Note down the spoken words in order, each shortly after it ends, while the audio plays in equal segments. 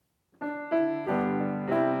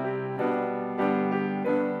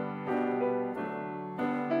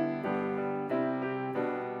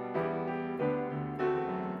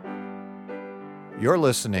You're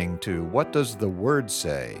listening to What Does the Word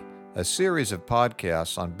Say?, a series of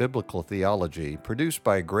podcasts on biblical theology produced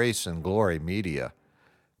by Grace and Glory Media.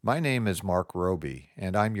 My name is Mark Roby,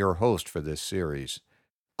 and I'm your host for this series.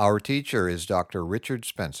 Our teacher is Dr. Richard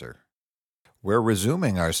Spencer. We're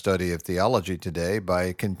resuming our study of theology today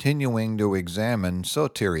by continuing to examine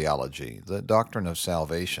soteriology, the doctrine of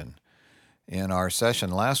salvation. In our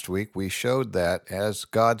session last week, we showed that as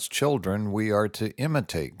God's children, we are to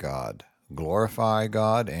imitate God, glorify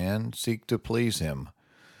God, and seek to please Him.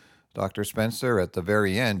 Dr. Spencer, at the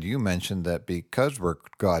very end, you mentioned that because we're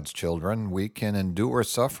God's children, we can endure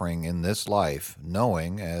suffering in this life,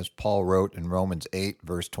 knowing, as Paul wrote in Romans 8,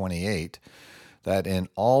 verse 28, that in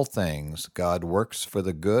all things God works for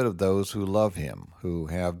the good of those who love Him, who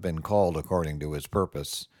have been called according to His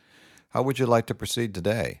purpose. How would you like to proceed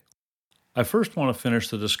today? I first want to finish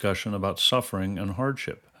the discussion about suffering and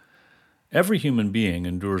hardship. Every human being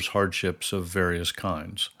endures hardships of various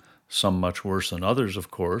kinds, some much worse than others, of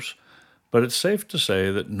course, but it's safe to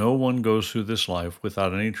say that no one goes through this life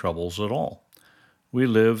without any troubles at all. We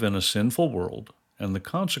live in a sinful world, and the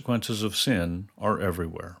consequences of sin are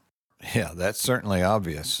everywhere. Yeah, that's certainly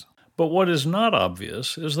obvious. But what is not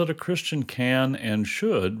obvious is that a Christian can and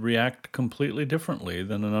should react completely differently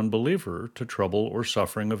than an unbeliever to trouble or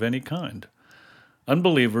suffering of any kind.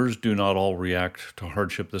 Unbelievers do not all react to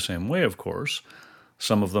hardship the same way, of course.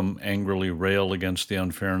 Some of them angrily rail against the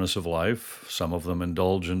unfairness of life, some of them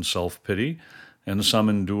indulge in self-pity, and some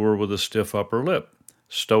endure with a stiff upper lip,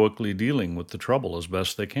 stoically dealing with the trouble as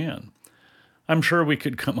best they can. I'm sure we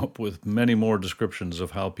could come up with many more descriptions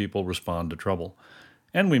of how people respond to trouble,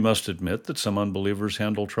 and we must admit that some unbelievers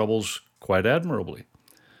handle troubles quite admirably.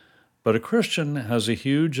 But a Christian has a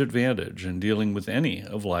huge advantage in dealing with any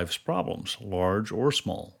of life's problems, large or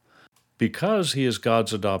small. Because he is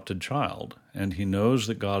God's adopted child, and he knows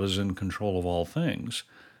that God is in control of all things,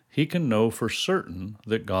 he can know for certain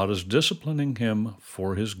that God is disciplining him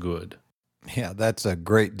for his good. Yeah, that's a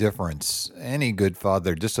great difference. Any good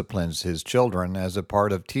father disciplines his children as a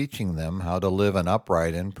part of teaching them how to live an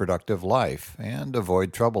upright and productive life and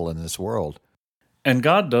avoid trouble in this world. And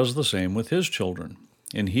God does the same with his children.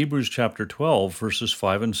 In Hebrews chapter 12, verses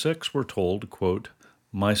 5 and 6, we're told, quote,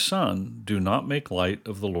 "My son, do not make light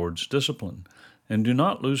of the Lord's discipline, and do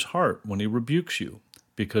not lose heart when he rebukes you,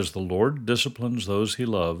 because the Lord disciplines those he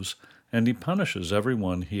loves, and he punishes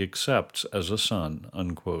everyone he accepts as a son,"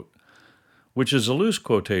 unquote. Which is a loose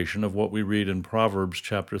quotation of what we read in Proverbs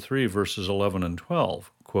chapter 3, verses 11 and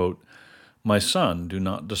 12, quote, "My son, do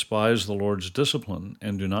not despise the Lord's discipline,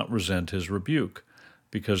 and do not resent his rebuke,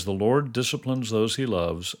 because the Lord disciplines those he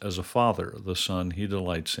loves as a father the son he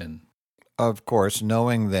delights in." Of course,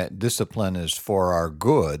 knowing that discipline is for our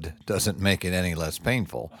good doesn't make it any less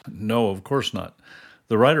painful. No, of course not.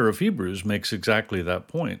 The writer of Hebrews makes exactly that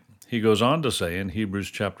point. He goes on to say in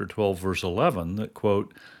Hebrews chapter 12, verse 11, that,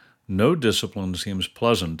 quote, "No discipline seems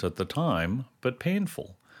pleasant at the time, but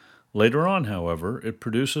painful. Later on, however, it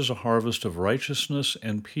produces a harvest of righteousness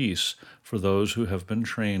and peace for those who have been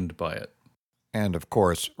trained by it." And of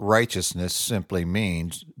course, righteousness simply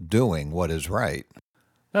means doing what is right.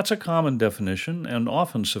 That's a common definition and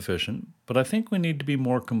often sufficient, but I think we need to be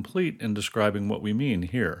more complete in describing what we mean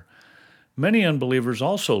here. Many unbelievers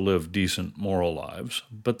also live decent moral lives,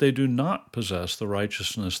 but they do not possess the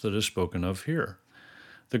righteousness that is spoken of here.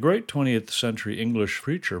 The great 20th century English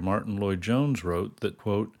preacher Martin Lloyd-Jones wrote that,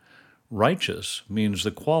 quote, "Righteous means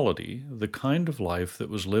the quality, the kind of life that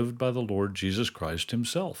was lived by the Lord Jesus Christ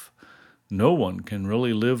himself. No one can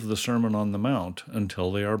really live the Sermon on the Mount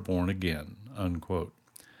until they are born again," unquote.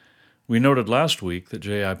 We noted last week that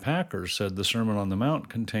J.I. Packer said the Sermon on the Mount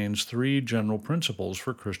contains 3 general principles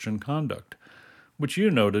for Christian conduct, which you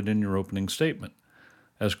noted in your opening statement.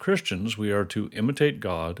 As Christians, we are to imitate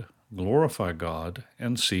God, glorify God,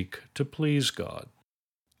 and seek to please God.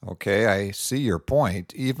 Okay, I see your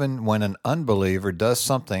point. Even when an unbeliever does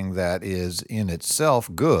something that is in itself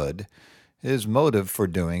good, his motive for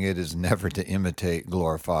doing it is never to imitate,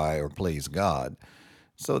 glorify, or please God.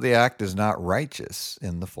 So the act is not righteous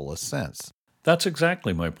in the fullest sense. That's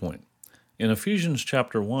exactly my point. In Ephesians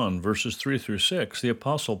chapter 1, verses 3 through 6, the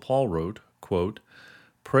Apostle Paul wrote, quote,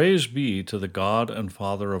 "Praise be to the God and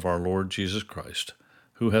Father of our Lord Jesus Christ,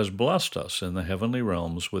 who has blessed us in the heavenly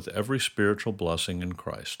realms with every spiritual blessing in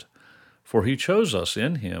Christ. For he chose us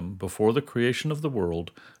in him before the creation of the world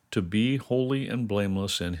to be holy and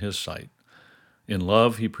blameless in his sight. In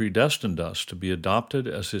love he predestined us to be adopted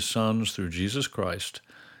as his sons through Jesus Christ,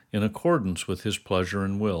 in accordance with his pleasure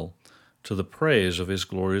and will, to the praise of his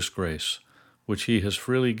glorious grace, which he has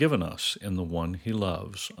freely given us in the one he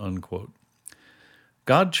loves." Unquote.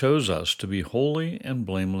 God chose us to be holy and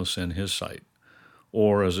blameless in His sight,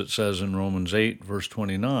 or as it says in Romans 8, verse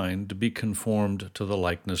 29, to be conformed to the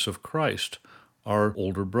likeness of Christ, our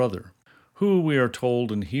older brother, who, we are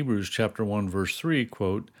told in Hebrews chapter 1, verse 3,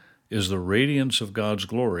 quote, is the radiance of God's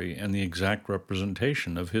glory and the exact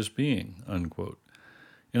representation of His being, unquote.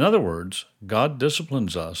 In other words, God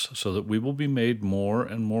disciplines us so that we will be made more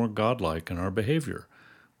and more godlike in our behavior,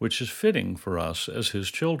 which is fitting for us as His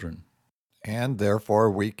children. And therefore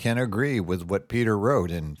we can agree with what Peter wrote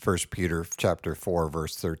in 1 Peter chapter 4,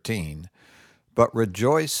 verse 13. But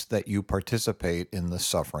rejoice that you participate in the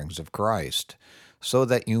sufferings of Christ, so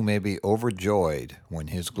that you may be overjoyed when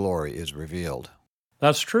His glory is revealed.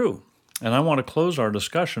 That's true. And I want to close our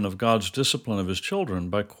discussion of God's discipline of His children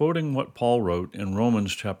by quoting what Paul wrote in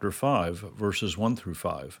Romans chapter 5, verses 1 through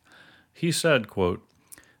 5. He said, quote,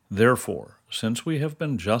 "Therefore, since we have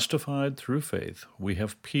been justified through faith, we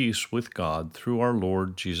have peace with God through our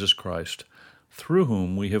Lord Jesus Christ, through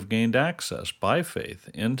whom we have gained access by faith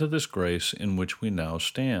into this grace in which we now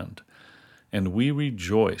stand. And we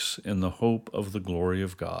rejoice in the hope of the glory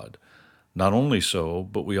of God. Not only so,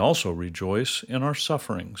 but we also rejoice in our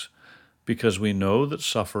sufferings, because we know that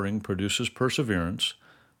suffering produces perseverance,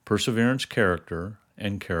 perseverance character,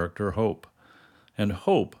 and character hope. And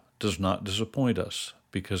hope does not disappoint us,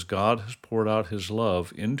 because God has poured out His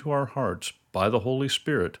love into our hearts by the Holy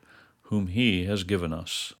Spirit, whom He has given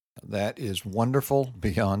us." That is wonderful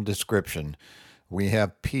beyond description. We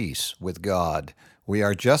have peace with God. We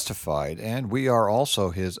are justified, and we are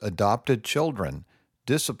also His adopted children,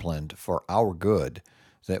 disciplined for our good,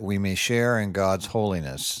 that we may share in God's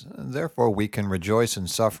holiness. Therefore, we can rejoice in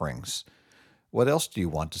sufferings. What else do you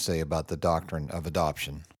want to say about the doctrine of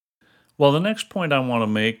adoption? Well, the next point I want to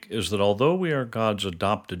make is that although we are God's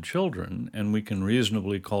adopted children, and we can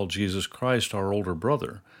reasonably call Jesus Christ our older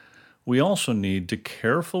brother, we also need to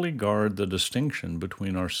carefully guard the distinction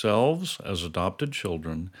between ourselves as adopted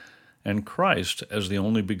children and Christ as the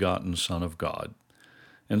only begotten Son of God.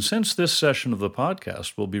 And since this session of the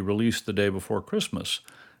podcast will be released the day before Christmas,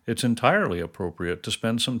 it's entirely appropriate to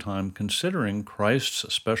spend some time considering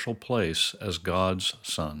Christ's special place as God's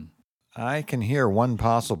Son. I can hear one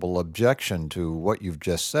possible objection to what you've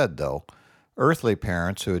just said, though. Earthly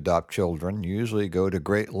parents who adopt children usually go to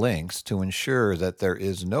great lengths to ensure that there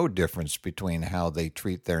is no difference between how they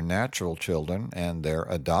treat their natural children and their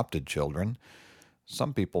adopted children.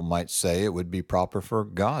 Some people might say it would be proper for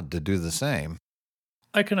God to do the same.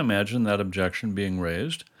 I can imagine that objection being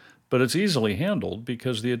raised, but it's easily handled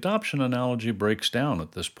because the adoption analogy breaks down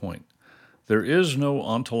at this point. There is no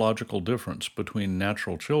ontological difference between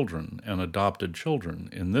natural children and adopted children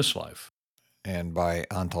in this life. And by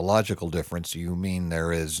ontological difference, you mean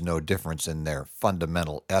there is no difference in their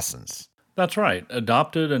fundamental essence. That's right.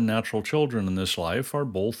 Adopted and natural children in this life are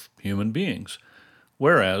both human beings,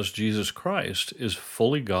 whereas Jesus Christ is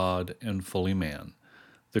fully God and fully man.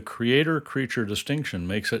 The creator-creature distinction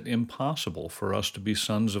makes it impossible for us to be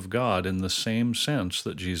sons of God in the same sense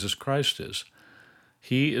that Jesus Christ is.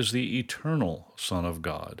 He is the eternal Son of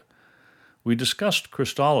God. We discussed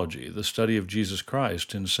Christology, the study of Jesus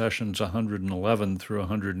Christ, in sessions 111 through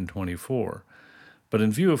 124. But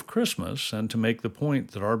in view of Christmas, and to make the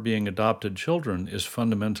point that our being adopted children is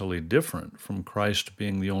fundamentally different from Christ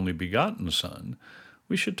being the only begotten Son,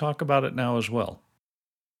 we should talk about it now as well.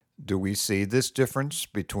 Do we see this difference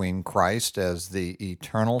between Christ as the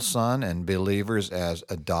eternal Son and believers as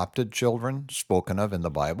adopted children spoken of in the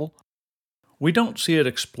Bible? We don't see it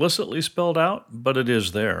explicitly spelled out, but it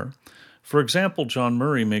is there. For example, John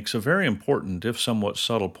Murray makes a very important, if somewhat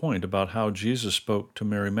subtle, point about how Jesus spoke to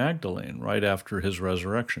Mary Magdalene right after his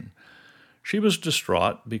resurrection. She was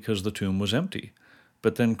distraught because the tomb was empty,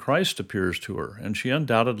 but then Christ appears to her, and she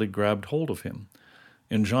undoubtedly grabbed hold of him.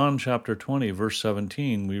 In John chapter 20, verse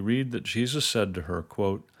 17, we read that Jesus said to her,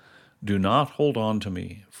 quote, "Do not hold on to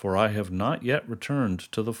me, for I have not yet returned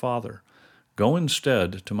to the Father. Go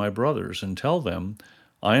instead to my brothers and tell them,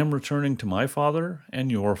 I am returning to my Father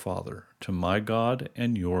and your Father, to my God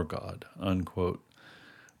and your God," unquote.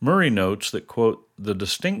 Murray notes that, quote, "the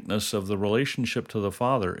distinctness of the relationship to the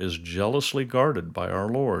Father is jealously guarded by our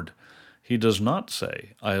Lord. He does not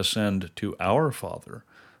say, I ascend to our Father,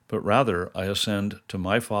 but rather, I ascend to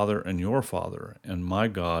my Father and your Father, and my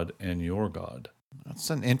God and your God." That's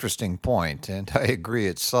an interesting point, and I agree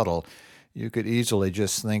it's subtle. You could easily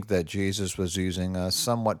just think that Jesus was using a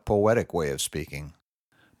somewhat poetic way of speaking.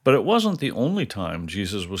 But it wasn't the only time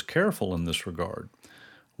Jesus was careful in this regard.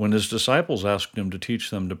 When his disciples asked him to teach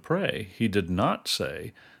them to pray, he did not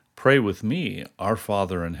say, "Pray with me, our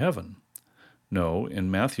Father in heaven." No, in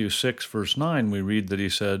Matthew 6, verse 9, we read that he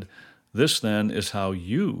said, This then is how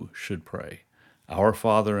you should pray. Our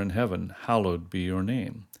Father in heaven, hallowed be your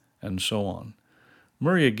name," and so on.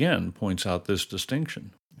 Murray again points out this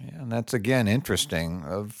distinction. Yeah, and that's again interesting.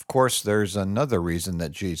 Of course, there's another reason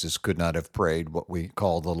that Jesus could not have prayed what we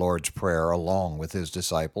call the Lord's Prayer along with his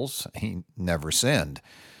disciples. He never sinned.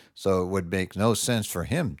 So it would make no sense for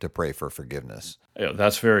him to pray for forgiveness. Yeah,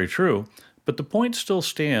 that's very true. But the point still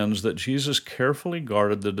stands that Jesus carefully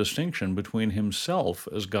guarded the distinction between himself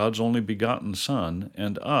as God's only begotten Son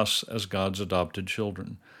and us as God's adopted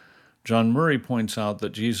children. John Murray points out that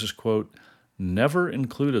Jesus, quote, "never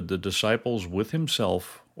included the disciples with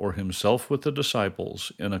himself or himself with the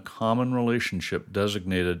disciples in a common relationship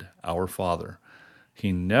designated our Father.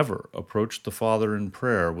 He never approached the Father in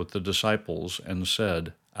prayer with the disciples and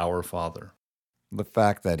said, 'Our Father.'" The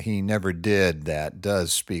fact that he never did that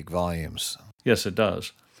does speak volumes. Yes, it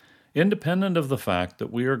does. Independent of the fact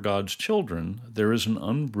that we are God's children, there is an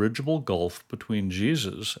unbridgeable gulf between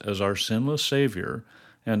Jesus as our sinless Savior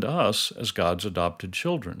and us as God's adopted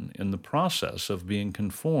children in the process of being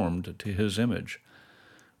conformed to his image.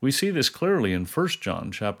 We see this clearly in 1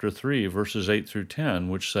 John chapter 3, verses 8 through 10,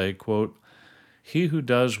 which say, quote, "He who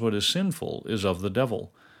does what is sinful is of the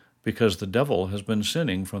devil, because the devil has been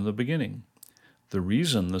sinning from the beginning. The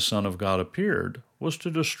reason the Son of God appeared was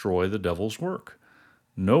to destroy the devil's work.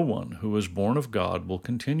 No one who is born of God will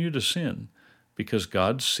continue to sin, because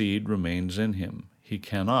God's seed remains in him. He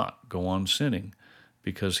cannot go on sinning,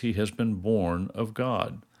 because he has been born of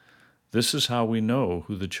God. This is how we know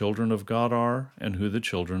who the children of God are and who the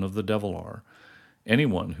children of the devil are.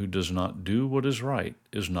 Anyone who does not do what is right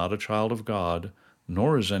is not a child of God,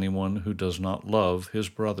 nor is anyone who does not love his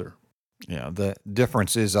brother." Yeah, the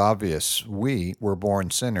difference is obvious. We were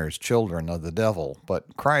born sinners, children of the devil,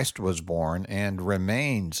 but Christ was born and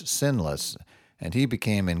remains sinless, and he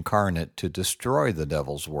became incarnate to destroy the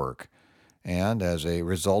devil's work. And as a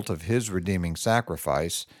result of his redeeming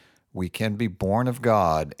sacrifice, we can be born of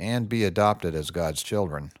God and be adopted as God's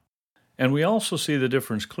children. And we also see the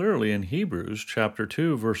difference clearly in Hebrews chapter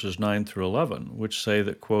 2, verses 9 through 11, which say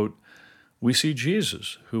that, quote, "We see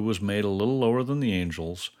Jesus, who was made a little lower than the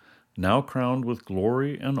angels, now crowned with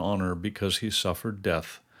glory and honor because he suffered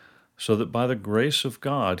death, so that by the grace of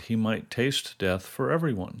God he might taste death for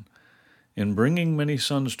everyone. In bringing many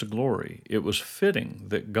sons to glory, it was fitting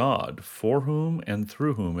that God, for whom and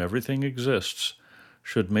through whom everything exists,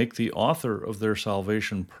 should make the author of their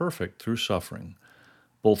salvation perfect through suffering.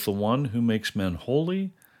 Both the one who makes men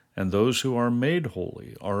holy and those who are made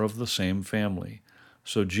holy are of the same family.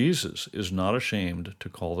 So Jesus is not ashamed to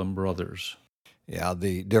call them brothers." Yeah,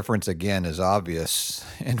 the difference again is obvious,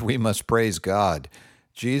 and we must praise God.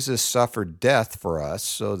 Jesus suffered death for us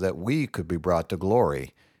so that we could be brought to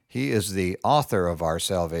glory. He is the author of our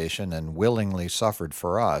salvation and willingly suffered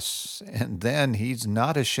for us, and then he's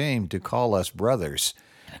not ashamed to call us brothers.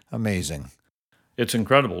 Amazing. It's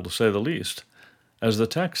incredible, to say the least. As the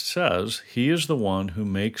text says, he is the one who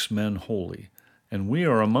makes men holy, and we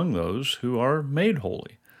are among those who are made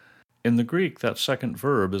holy. In the Greek, that second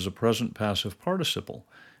verb is a present passive participle,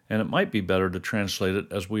 and it might be better to translate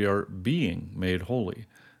it as we are being made holy.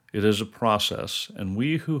 It is a process, and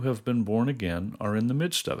we who have been born again are in the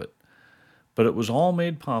midst of it. But it was all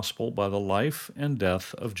made possible by the life and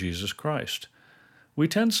death of Jesus Christ. We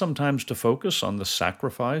tend sometimes to focus on the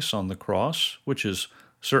sacrifice on the cross, which is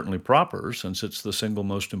certainly proper since it's the single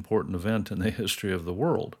most important event in the history of the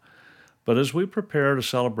world. But as we prepare to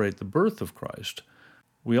celebrate the birth of Christ,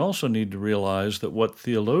 we also need to realize that what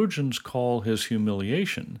theologians call his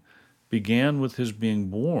humiliation began with his being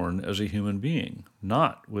born as a human being,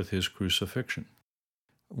 not with his crucifixion.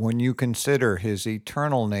 When you consider his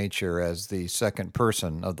eternal nature as the second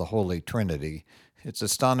person of the Holy Trinity, it's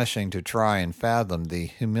astonishing to try and fathom the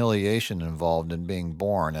humiliation involved in being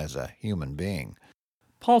born as a human being.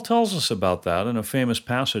 Paul tells us about that in a famous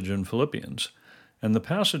passage in Philippians. And the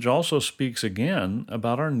passage also speaks again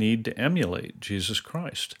about our need to emulate Jesus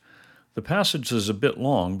Christ. The passage is a bit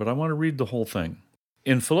long, but I want to read the whole thing.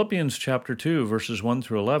 In Philippians chapter 2, verses 1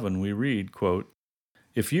 through 11, we read, quote,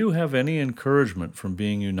 "If you have any encouragement from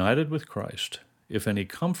being united with Christ, if any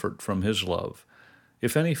comfort from his love,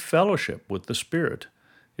 if any fellowship with the Spirit,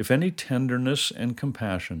 if any tenderness and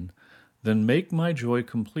compassion, then make my joy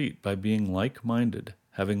complete by being like-minded,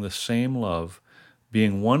 having the same love,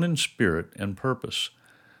 being one in spirit and purpose.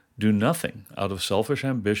 Do nothing out of selfish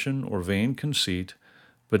ambition or vain conceit,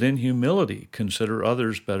 but in humility consider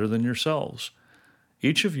others better than yourselves.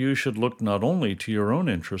 Each of you should look not only to your own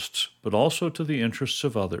interests, but also to the interests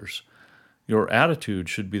of others. Your attitude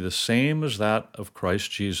should be the same as that of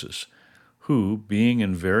Christ Jesus, who, being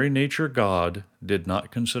in very nature God, did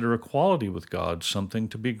not consider equality with God something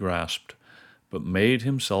to be grasped, but made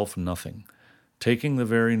himself nothing, taking the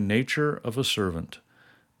very nature of a servant,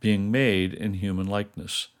 being made in human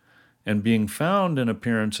likeness. And being found in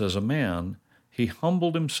appearance as a man, he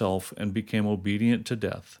humbled himself and became obedient to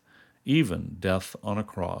death, even death on a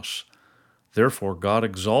cross. Therefore God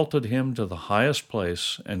exalted him to the highest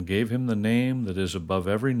place and gave him the name that is above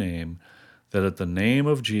every name, that at the name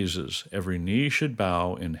of Jesus every knee should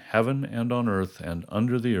bow in heaven and on earth and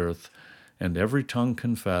under the earth, and every tongue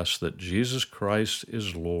confess that Jesus Christ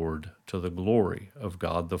is Lord, to the glory of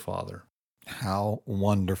God the Father. How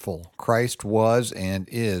wonderful. Christ was and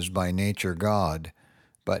is by nature God,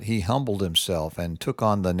 but he humbled himself and took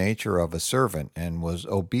on the nature of a servant and was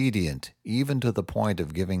obedient even to the point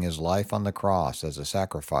of giving his life on the cross as a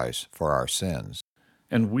sacrifice for our sins.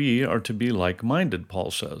 And we are to be like-minded,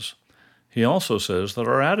 Paul says. He also says that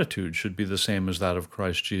our attitude should be the same as that of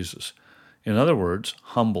Christ Jesus. In other words,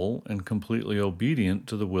 humble and completely obedient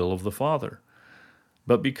to the will of the Father.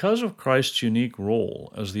 But because of Christ's unique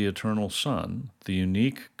role as the eternal Son, the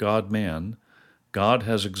unique God-man, God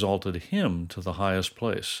has exalted him to the highest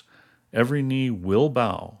place. Every knee will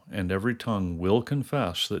bow, and every tongue will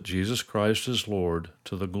confess that Jesus Christ is Lord,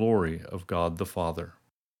 to the glory of God the Father.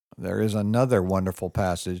 There is another wonderful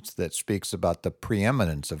passage that speaks about the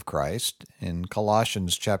preeminence of Christ. In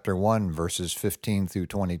Colossians chapter 1, verses 15 through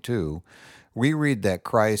 22, we read that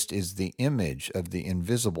Christ is the image of the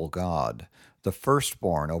invisible God, the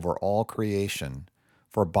firstborn over all creation.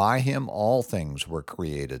 For by him all things were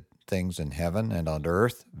created, things in heaven and on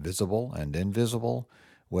earth, visible and invisible,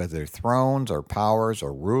 whether thrones or powers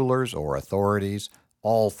or rulers or authorities,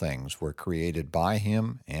 all things were created by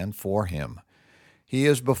him and for him. He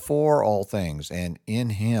is before all things, and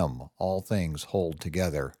in him all things hold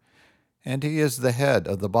together. And he is the head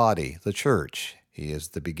of the body, the church. He is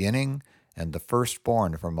the beginning and the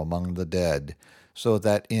firstborn from among the dead, so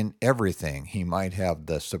that in everything he might have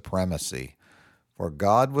the supremacy. For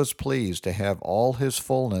God was pleased to have all his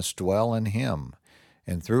fullness dwell in him,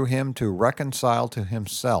 and through him to reconcile to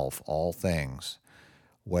himself all things,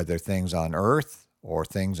 whether things on earth or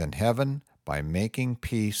things in heaven, by making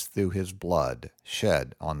peace through his blood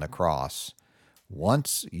shed on the cross.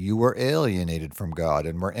 Once you were alienated from God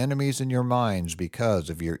and were enemies in your minds because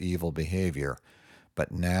of your evil behavior,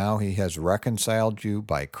 but now he has reconciled you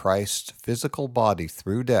by Christ's physical body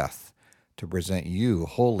through death to present you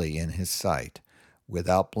holy in his sight,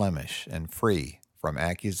 without blemish and free from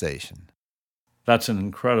accusation. That's an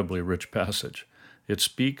incredibly rich passage. It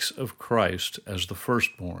speaks of Christ as the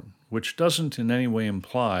firstborn, which doesn't in any way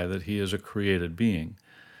imply that he is a created being.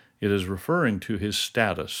 It is referring to his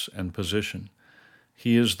status and position.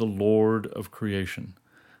 He is the Lord of creation.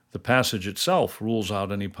 The passage itself rules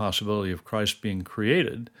out any possibility of Christ being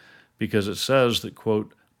created because it says that,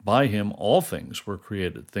 quote, by him all things were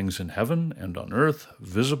created, things in heaven and on earth,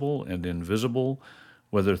 visible and invisible,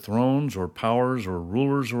 whether thrones or powers or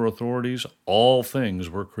rulers or authorities, all things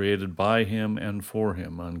were created by him and for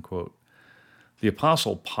him, unquote. The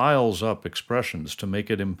apostle piles up expressions to make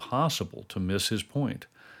it impossible to miss his point.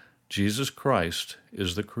 Jesus Christ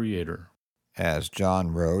is the creator. As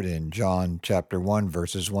John wrote in John chapter 1,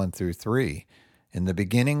 verses 1 through 3, in the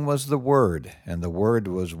beginning was the Word, and the Word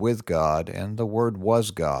was with God, and the Word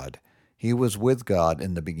was God. He was with God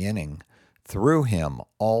in the beginning. Through him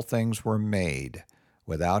all things were made.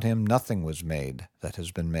 Without him nothing was made that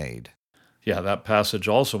has been made. Yeah, that passage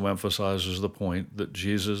also emphasizes the point that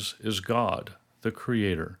Jesus is God, the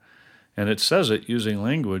Creator. And it says it using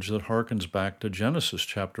language that harkens back to Genesis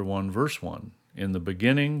chapter 1, verse 1. In the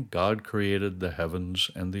beginning, God created the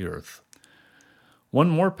heavens and the earth. One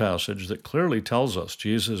more passage that clearly tells us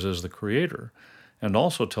Jesus is the Creator and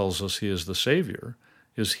also tells us he is the Savior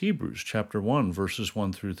is Hebrews chapter 1, verses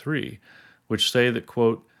 1 through 3, which say that,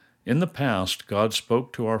 quote, in the past, God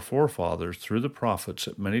spoke to our forefathers through the prophets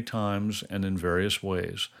at many times and in various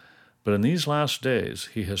ways. But in these last days,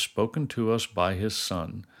 he has spoken to us by his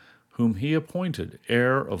Son, whom he appointed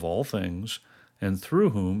heir of all things, and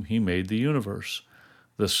through whom he made the universe.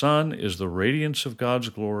 The Son is the radiance of God's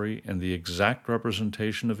glory and the exact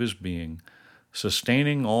representation of his being,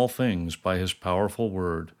 sustaining all things by his powerful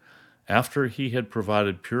word. After he had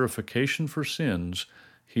provided purification for sins,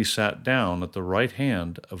 he sat down at the right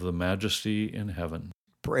hand of the Majesty in heaven.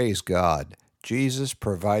 Praise God. Jesus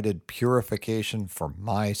provided purification for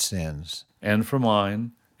my sins. And for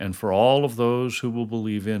mine, and for all of those who will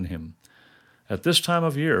believe in him. At this time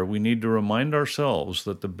of year, we need to remind ourselves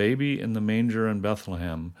that the baby in the manger in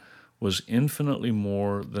Bethlehem was infinitely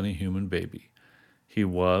more than a human baby. He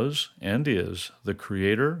was and is the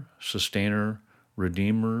Creator, Sustainer,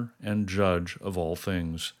 Redeemer, and Judge of all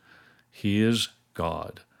things. He is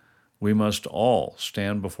God. We must all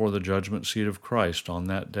stand before the judgment seat of Christ on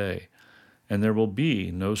that day, and there will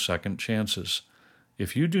be no second chances.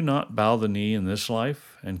 If you do not bow the knee in this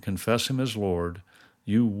life and confess Him as Lord,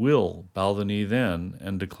 you will bow the knee then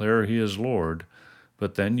and declare He is Lord,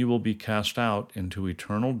 but then you will be cast out into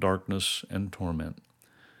eternal darkness and torment.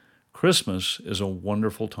 Christmas is a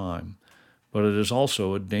wonderful time, but it is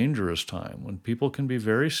also a dangerous time when people can be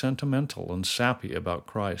very sentimental and sappy about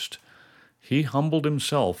Christ. He humbled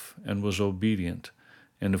Himself and was obedient,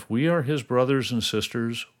 and if we are His brothers and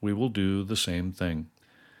sisters, we will do the same thing.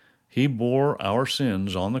 He bore our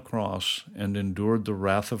sins on the cross and endured the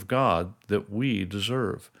wrath of God that we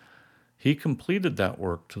deserve. He completed that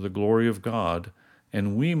work to the glory of God,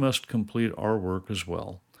 and we must complete our work as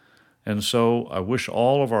well. And so I wish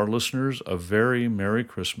all of our listeners a very Merry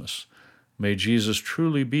Christmas. May Jesus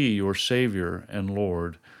truly be your Savior and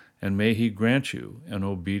Lord, and may He grant you an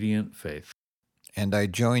obedient faith. And I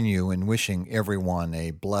join you in wishing everyone a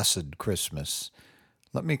blessed Christmas.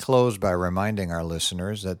 Let me close by reminding our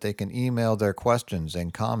listeners that they can email their questions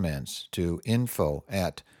and comments to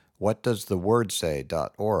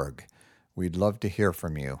info@whatdoesthewordsay.org. We'd love to hear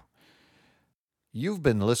from you. You've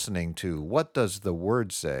been listening to What Does the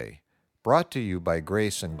Word Say? Brought to you by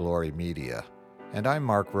Grace and Glory Media. And I'm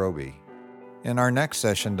Mark Roby. In our next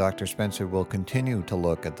session, Dr. Spencer will continue to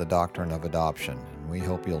look at the doctrine of adoption, and we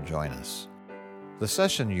hope you'll join us. The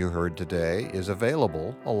session you heard today is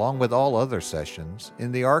available, along with all other sessions,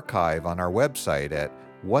 in the archive on our website at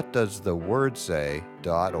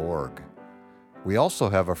whatdoesthewordsay.org. We also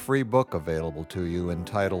have a free book available to you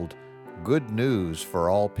entitled Good News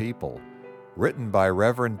for All People, written by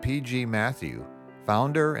Reverend P.G. Matthew,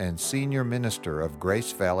 founder and senior minister of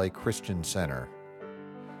Grace Valley Christian Center.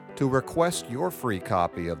 To request your free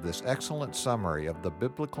copy of this excellent summary of the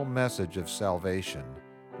biblical message of salvation,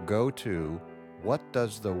 go to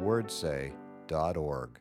whatdoesthewordsay.org.